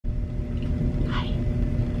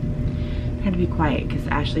had to be quiet because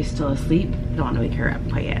Ashley's still asleep. I don't want to wake her up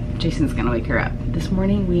quite yet. Jason's gonna wake her up. This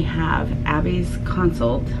morning we have Abby's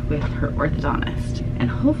consult with her orthodontist. And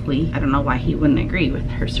hopefully, I don't know why he wouldn't agree with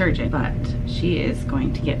her surgeon, but she is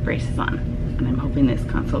going to get braces on. And I'm hoping this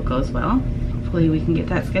consult goes well. Hopefully we can get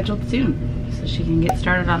that scheduled soon so she can get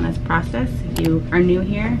started on this process. If you are new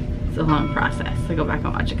here, it's a long process. So go back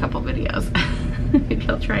and watch a couple videos. Maybe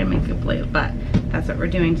I'll try and make a play, but that's what we're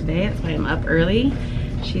doing today. That's why I'm up early.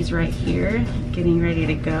 She's right here getting ready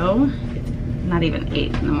to go. It's not even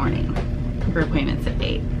 8 in the morning. Her appointment's at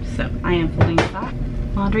 8. So I am folding sock,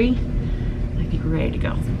 laundry. I think we're ready to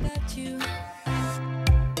go.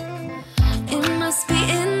 It must be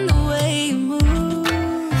in the way you move.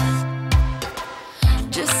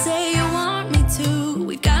 Just say you want me to.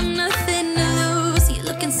 We got nothing to lose. You're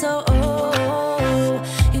looking so old.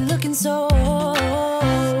 You're looking so old.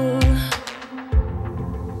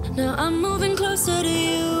 Now I'm moving closer to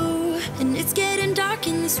you, and it's getting dark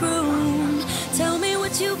in this room. Tell me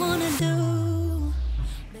what you wanna do.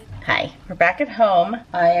 Hi, we're back at home.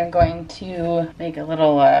 I am going to make a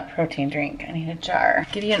little protein drink. I need a jar.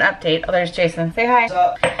 Give you an update. Oh, there's Jason. Say hi. What's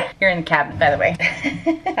up? You're in the cabinet, by the way.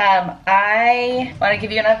 I want to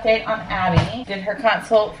give you an update on Abby. Did her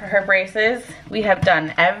consult for her braces. We have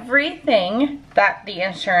done everything that the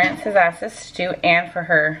insurance has asked us to do, and for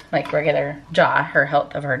her like regular jaw, her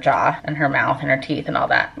health of her jaw and her mouth and her teeth and all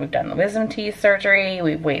that. We've done the wisdom teeth surgery.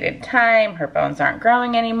 We've waited time. Her bones aren't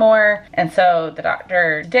growing anymore. And so the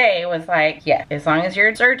doctor today was like, yeah, as long as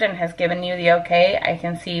your surgeon has given you the okay, I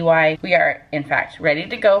can see why we are in fact ready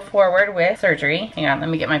to go forward with surgery. Hang on, let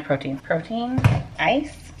me get my protein. Protein,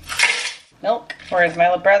 ice, milk, or as my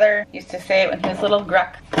little brother used to say it when he was little,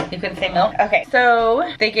 gruck. You couldn't say milk? Okay,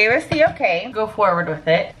 so they gave us the okay, go forward with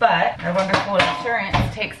it, but our wonderful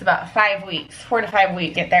insurance takes about 5 weeks, 4 to 5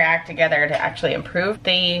 weeks, to get their act together to actually improve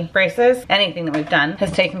the braces. Anything that we've done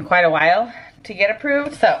has taken quite a while to get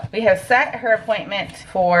approved. So we have set her appointment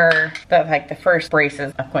for the first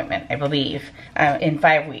braces appointment, I believe, in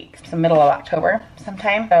 5 weeks, so middle of October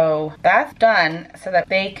sometime. So that's done so that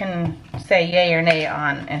they can say yay or nay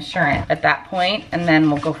on insurance at that point, and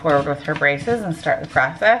then we'll go forward with her braces and start the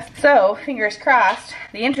process. So fingers crossed.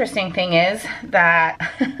 The interesting thing is that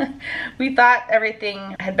we thought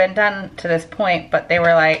everything had been done to this point, but they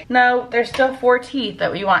were like, no, there's still 4 teeth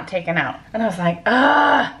that we want taken out. And I was like,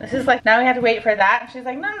 this is like, now we have to wait for that. And she's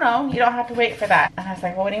like, no, you don't have to wait for that. And I was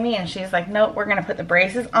like, well, what do you mean? And she's like, no, we're gonna put the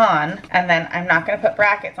braces on, and then I'm not gonna put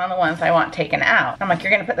brackets on the ones I want taken out. I'm like,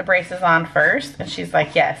 you're gonna put the braces on first? And she's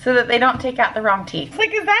like, yes, so that they don't take out the wrong teeth. It's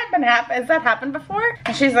like, has that happened before?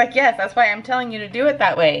 And she's like, yes, that's why I'm telling you to do it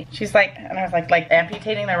that way. She's like, and I was like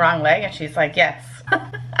amputating the wrong leg? And she's like, yes.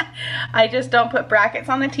 I just don't put brackets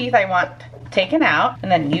on the teeth I want taken out,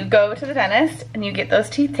 and then you go to the dentist and you get those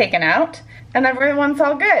teeth taken out, and everyone's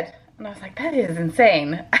all good. And I was like, that is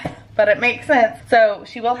insane. But it makes sense. So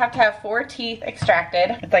she will have to have 4 teeth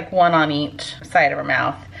extracted. It's like 1 on each side of her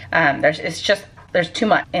mouth. There's too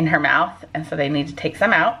much in her mouth, and so they need to take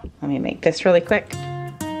some out. Let me make this really quick.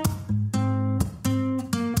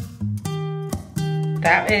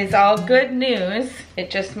 That is all good news. It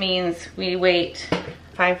just means we wait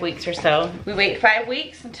 5 weeks or so. We wait 5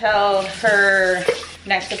 weeks until her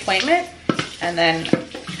next appointment, and then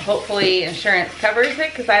hopefully insurance covers it,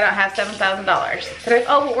 because I don't have $7,000. So like,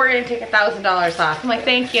 oh, but we're gonna take $1,000 off. I'm like,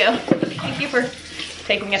 thank you. Thank you for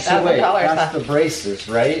taking $1,000 off. That's the braces,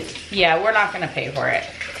 right? Yeah, we're not gonna pay for it.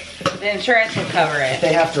 The insurance will cover it.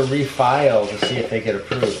 They have to refile to see if they get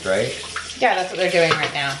approved, right? Yeah, that's what they're doing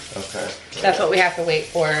right now. Okay. That's what we have to wait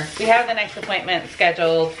for. We have the next appointment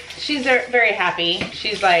scheduled. She's very happy.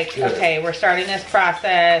 She's like, okay, we're starting this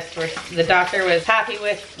process. The doctor was happy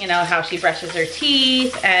with, you know, how she brushes her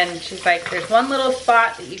teeth. And she's like, there's one little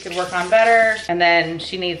spot that you could work on better. And then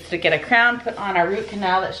she needs to get a crown put on a root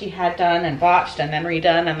canal that she had done and botched and then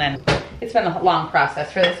redone. And then it's been a long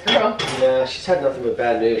process for this girl. Yeah, she's had nothing but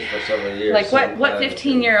bad news for several years. Like, what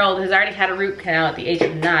 15-year-old has already had a root canal at the age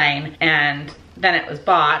of 9, and then it was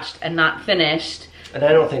botched and not finished? And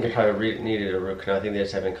I don't think they probably needed a root canal. I think they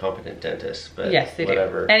just have incompetent dentists, but yes, they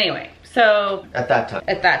whatever. do. Anyway, so at that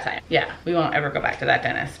time, yeah, we won't ever go back to that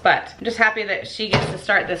dentist. But I'm just happy that she gets to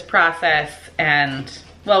start this process, and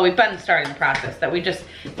well, we've been starting the process. That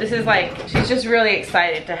this is like, she's just really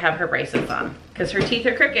excited to have her braces on. because her teeth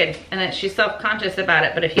are crooked and that she's self-conscious about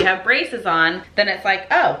it. But if you have braces on, then it's like,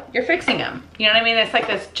 oh, you're fixing them. You know what I mean? It's like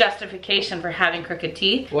this justification for having crooked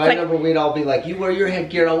teeth. Well, I remember we'd all be like, you wear your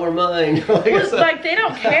headgear, I'll wear mine. Like they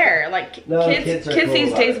don't care. Like no, kids cool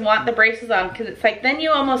these days want the braces on because it's like then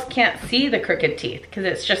you almost can't see the crooked teeth because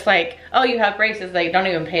it's just like, oh, you have braces. They don't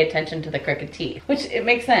even pay attention to the crooked teeth, which it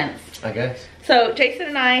makes sense. I guess. So Jason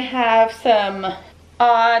and I have some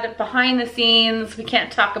odd behind the scenes, we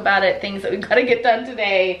can't talk about it, things that we've got to get done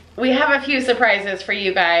today. We have a few surprises for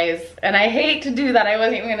you guys, and I hate to do that. I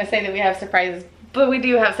wasn't even going to say that we have surprises, but we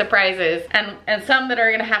do have surprises, and some that are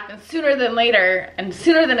going to happen sooner than later and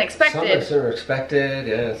sooner than expected. Some are sooner expected,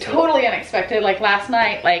 yeah. Totally unexpected. Like last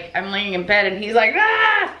night, like I'm laying in bed and he's like,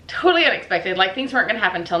 ah! Totally unexpected. Like things weren't going to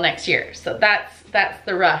happen until next year. So that's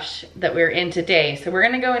the rush that we're in today. So we're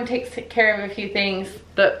going to go and take care of a few things,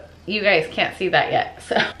 but you guys can't see that yet.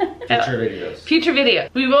 So future videos. Future video.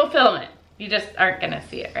 We will film it. You just aren't going to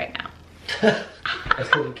see it right now. That's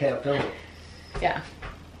because we can't film it. Yeah.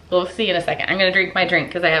 We'll see in a second. I'm gonna drink my drink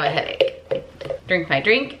because I have a headache. Drink my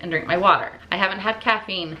drink and drink my water. I haven't had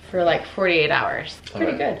caffeine for like 48 hours. It's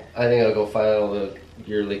pretty good. I think I'll go file the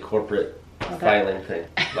yearly corporate filing thing.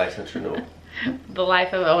 License renewal. The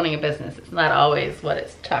life of owning a business. It's not always what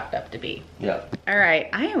it's chalked up to be. Yeah. All right,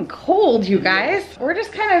 I am cold, you guys. We're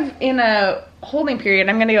just kind of in a holding period.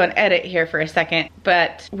 I'm gonna go and edit here for a second,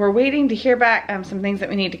 but we're waiting to hear back some things that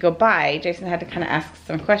we need to go buy. Jason had to kind of ask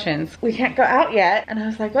some questions. We can't go out yet, and I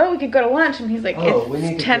was like, well, we could go to lunch, and he's like,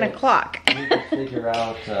 it's 10 o'clock. We need to figure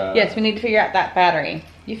out... Yes, we need to figure out that battery.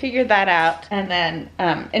 You figured that out, and then,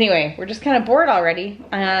 anyway, we're just kind of bored already.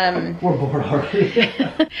 We're bored already.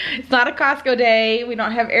 It's not a Costco day. We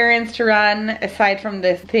don't have errands to run aside from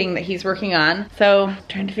this thing that he's working on. So,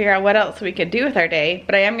 trying to figure out what else we could do with our day,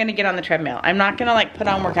 but I am gonna get on the treadmill. I'm not gonna like put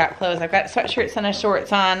on workout clothes. I've got sweatshirts and a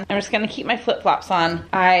shorts on. I'm just gonna keep my flip-flops on.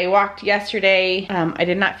 I walked yesterday. I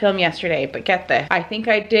did not film yesterday, but get this. I think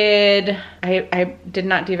I did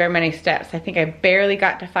not do very many steps. I think I barely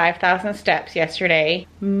got to 5,000 steps yesterday.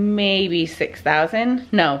 Maybe 6,000.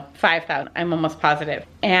 No, 5,000. I'm almost positive.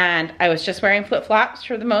 And I was just wearing flip-flops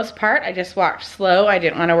for the most part. I just walked slow. I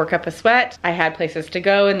didn't want to work up a sweat. I had places to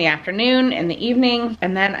go in the afternoon, in the evening,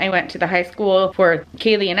 and then I went to the high school for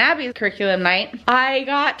Kaylee and Abby's curriculum night. I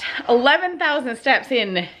got 11,000 steps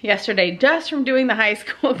in yesterday just from doing the high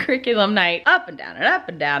school curriculum night, up and down and up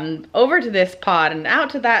and down, and over to this pod and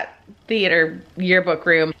out to that theater yearbook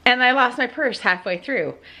room, and I lost my purse halfway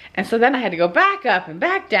through. And so then I had to go back up and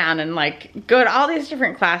back down and like go to all these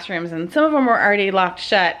different classrooms, and some of them were already locked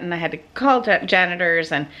shut, and I had to call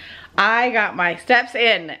janitors, and I got my steps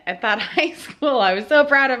in at that high school. I was so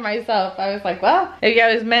proud of myself. I was like, well, maybe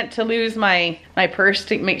I was meant to lose my purse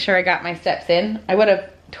to make sure I got my steps in. I would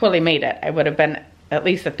have totally made it. I would have been at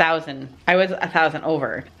least 1,000. I was 1,000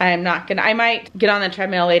 over. I might get on the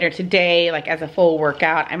treadmill later today, like as a full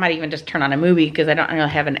workout. I might even just turn on a movie because I don't really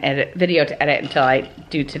have an video to edit until I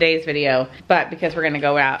do today's video. But because we're gonna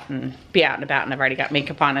go out and be out and about, and I've already got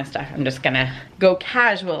makeup on and stuff, I'm just gonna go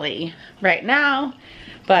casually right now.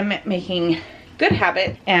 But I'm making good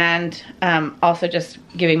habit, and also just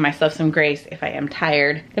giving myself some grace if I am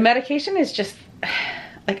tired. The medication is just,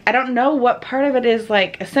 like, I don't know what part of it is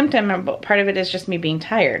like a symptom and what part of it is just me being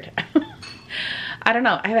tired. I don't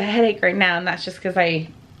know. I have a headache right now, and that's just because I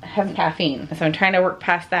have caffeine. So I'm trying to work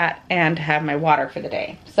past that and have my water for the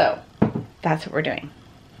day. So that's what we're doing.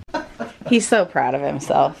 He's so proud of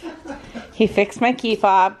himself. He fixed my key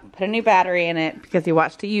fob, put a new battery in it because he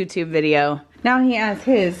watched a YouTube video. Now he has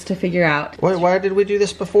his to figure out. Wait, why did we do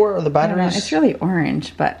this before? Are the batteries... It's really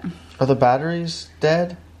orange, but... Are the batteries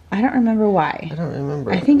dead? I don't remember why. I don't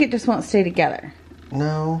remember. I think it just won't stay together.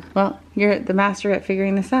 No. Well, you're the master at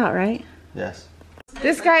figuring this out, right? Yes.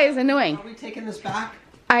 This guy is annoying. Are we taking this back?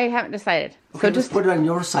 I haven't decided. Okay, so just put it on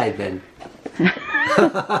your side then.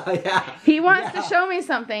 Yeah. He wants to show me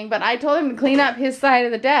something, but I told him to clean up his side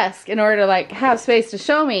of the desk in order to like have space to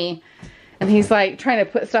show me. And he's like trying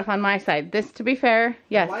to put stuff on my side. This, to be fair,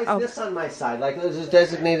 yes. Why is this on my side? Like, is this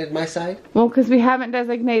designated my side? Well, because we haven't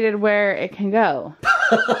designated where it can go.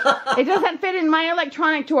 It doesn't fit in my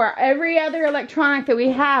electronic drawer. Every other electronic that we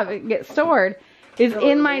have, it gets stored, is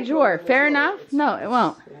in my drawer. Fair enough? No, it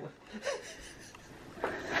won't.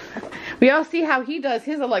 We all see how he does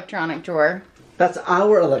his electronic drawer. That's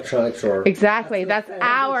our electronic drawer. Exactly. That's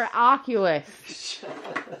our Oculus.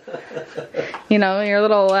 You know, your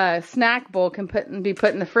little snack bowl can be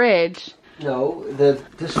put in the fridge. No,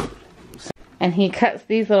 and he cuts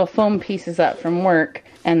these little foam pieces up from work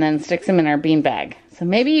and then sticks them in our bean bag. So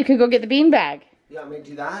maybe you could go get the bean bag. You want me to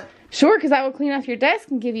do that? Sure, because that will clean off your desk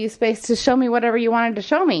and give you space to show me whatever you wanted to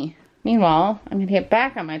show me. Meanwhile, I'm gonna get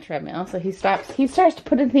back on my treadmill, so he starts to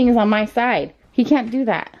put things on my side. He can't do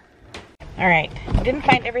that. All right, we didn't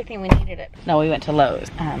find everything we needed it. No, we went to Lowe's.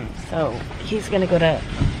 So he's gonna go to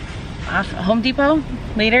Home Depot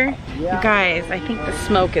later. Yeah. You guys, I think the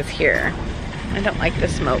smoke is here. I don't like the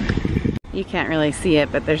smoke. You can't really see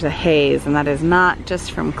it, but there's a haze, and that is not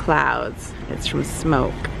just from clouds, it's from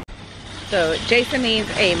smoke. So Jason needs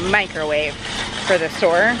a microwave for the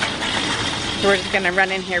store. So we're just gonna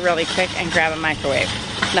run in here really quick and grab a microwave.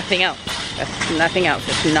 Nothing else. That's nothing else.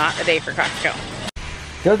 It's not a day for Costco.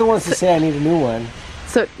 They're the ones to say I need a new one.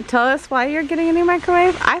 So tell us why you're getting a new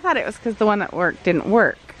microwave. I thought it was because the one that worked didn't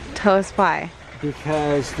work. Tell us why.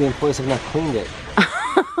 Because the employees have not cleaned it.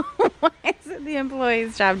 Why is it the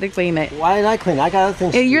employee's job to clean it? Why did I clean it? I got other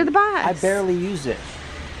things to do. You're the boss. I barely use it.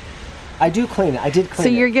 I do clean it. I did clean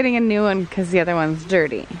it. So you're getting a new one because the other one's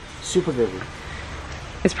dirty. Super dirty.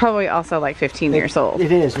 It's probably also like 15 years old.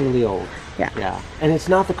 It is really old. Yeah. Yeah. And it's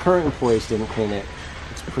not the current employees didn't clean it.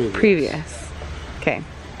 It's previous. Okay.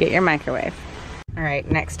 Get your microwave. All right.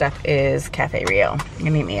 Next up is Cafe Rio. I'm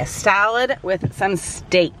gonna make me a salad with some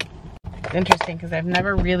steak. It's interesting because I've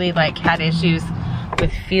never really like had issues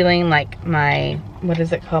with feeling like my, what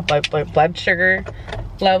is it called, like blood sugar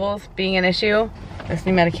levels being an issue. This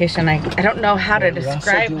new medication, I don't know how to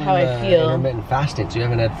describe how I feel. Intermittent fasting, so you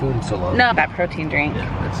haven't had food in so long. No, that protein drink.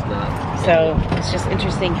 Yeah, it's not. So it's just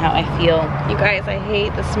interesting how I feel. You guys, I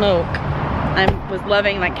hate the smoke. I was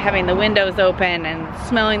loving like having the windows open and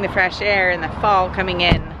smelling the fresh air and the fall coming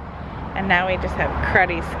in. And now we just have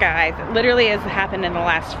cruddy skies. It literally has happened in the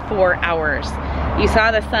last 4 hours. You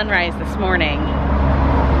saw the sunrise this morning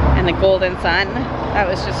and the golden sun. That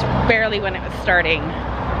was just barely when it was starting.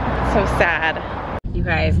 So sad. You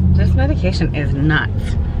guys, this medication is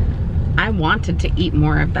nuts. I wanted to eat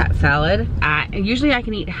more of that salad. Usually I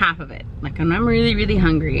can eat half of it. Like when I'm really, really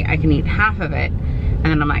hungry, I can eat half of it. And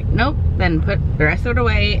then I'm like, nope, then put the rest of it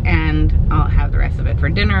away and I'll have the rest of it for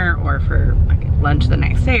dinner or for like lunch the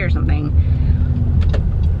next day or something.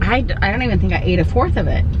 I don't even think I ate a fourth of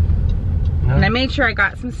it. No. And I made sure I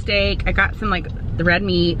got some steak. I got some like the red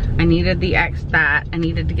meat. I needed the that. I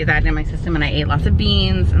needed to get that in my system, and I ate lots of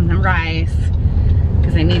beans and some rice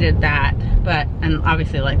because I needed that. But, and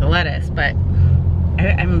obviously like the lettuce, but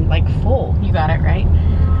I'm like full. You got it, right?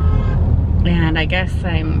 And I guess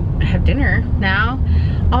I have dinner now.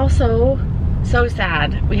 Also, so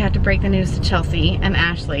sad. We had to break the news to Chelsea and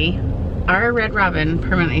Ashley. Our Red Robin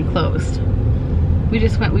permanently closed. We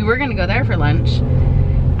were gonna go there for lunch.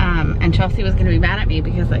 And Chelsea was gonna be mad at me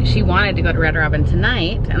because like, she wanted to go to Red Robin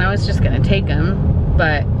tonight and I was just gonna take them,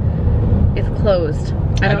 but it's closed.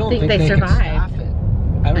 I don't think they survive.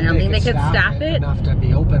 I don't think they could staff it enough to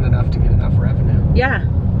be open enough to get enough revenue. Yeah.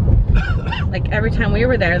 Like every time we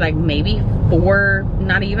were there, like maybe 4,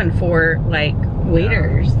 not even 4, like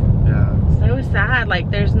waiters. Yeah. So sad. Like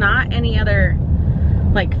there's not any other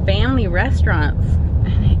like family restaurants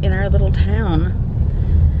in our little town.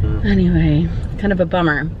 Anyway, kind of a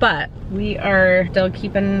bummer, but we are still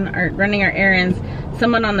running our errands.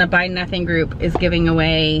 Someone on the Buy Nothing group is giving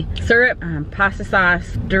away syrup, pasta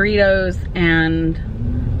sauce, Doritos, and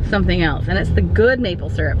something else. And it's the good maple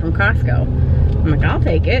syrup from Costco. I'm like, I'll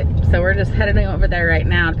take it. So we're just heading over there right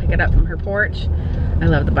now to pick it up from her porch. I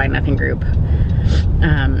love the Buy Nothing group.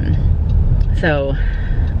 And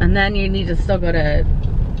then you need to still go to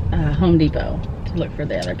Home Depot to look for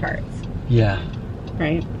the other parts. Yeah.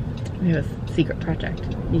 Right? We have a secret project.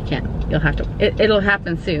 You can't. You'll have to. It'll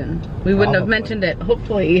happen soon. We wouldn't have mentioned it.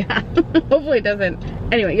 Hopefully. Hopefully it doesn't.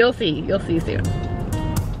 Anyway, you'll see. You'll see soon.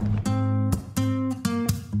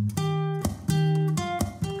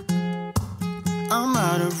 I'm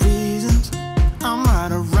out of reasons. I'm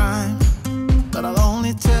out of rhyme. But I'll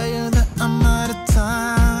only tell you that I'm out of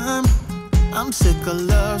time. I'm sick of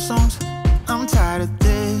love songs. I'm tired of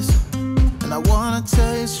this. And I wanna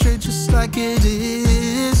tell you straight just like it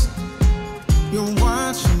is. You're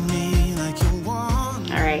watching me like you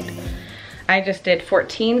want. All right, I just did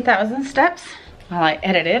 14,000 steps while I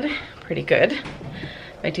edited. Pretty good, if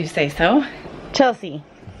I do say so. Chelsea,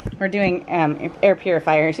 we're doing air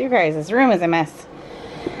purifiers. You guys, this room is a mess.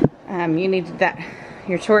 You need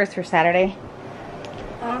your chores for Saturday.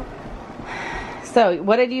 So,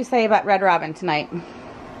 what did you say about Red Robin tonight?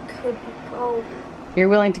 Could go. You're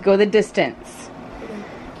willing to go the distance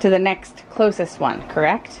to the next closest one,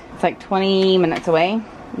 correct? It's like 20 minutes away.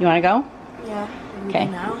 You want to go? Yeah. Okay.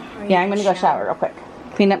 Yeah, I'm going to go shower real quick.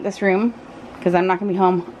 Clean up this room because I'm not going to be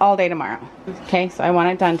home all day tomorrow. Okay, so I want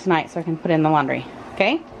it done tonight so I can put it in the laundry.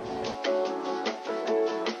 Okay?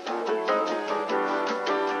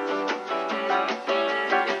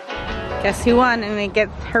 Guess who won and it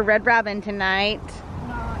gets her Red Robin tonight?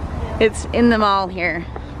 It's in the mall here.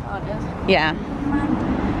 Oh, it is? Yeah.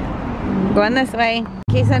 Going this way. In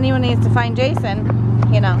case anyone needs to find Jason,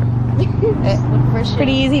 you know. It's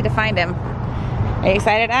pretty easy to find him. Are you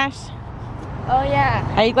excited, Ash? Oh, yeah.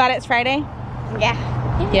 Are you glad it's Friday? Yeah.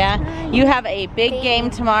 Yeah? You have a big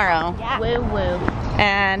game tomorrow. Yeah. Woo woo.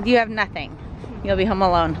 And you have nothing. You'll be home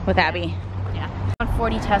alone with Abby. Yeah. On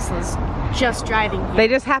 40 Teslas just driving here. They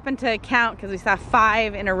just happened to count because we saw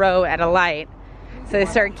 5 in a row at a light. So they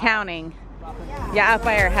started counting. Yeah, up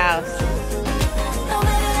by our house.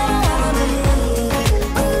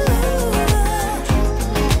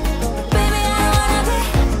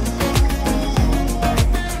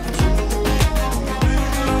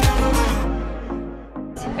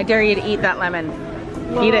 I dare you to eat that lemon.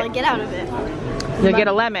 Well, eat it. Get out of it. You'll get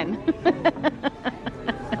a lemon.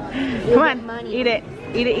 Come on, eat it.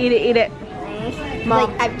 Eat it, eat it, eat it.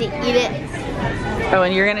 Mom. Like, I have to eat it. Oh,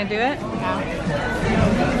 and you're gonna do it? No.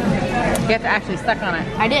 You have to actually suck on it.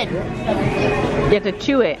 I did. You have to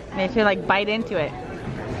chew it. You have to like bite into it.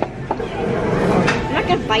 I'm not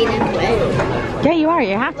gonna bite into it. Yeah, you are.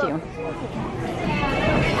 You have to.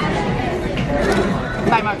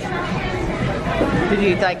 Bye, Mark. Did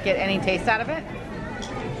you like get any taste out of it?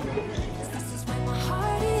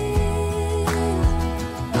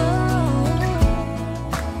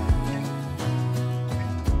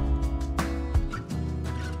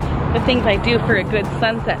 The things I do for a good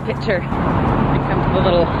sunset picture. I come to the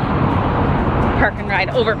little park and ride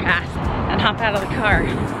overpass and hop out of the car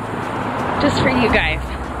just for you guys.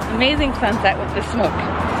 Amazing sunset with the smoke.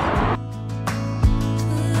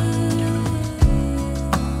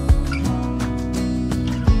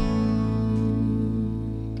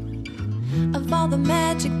 Of all the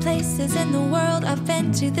magic places in the world I've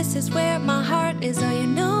been to, this is where my heart is. Oh, you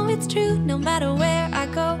know it's true. No matter where I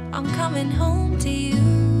go, I'm coming home to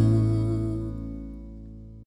you.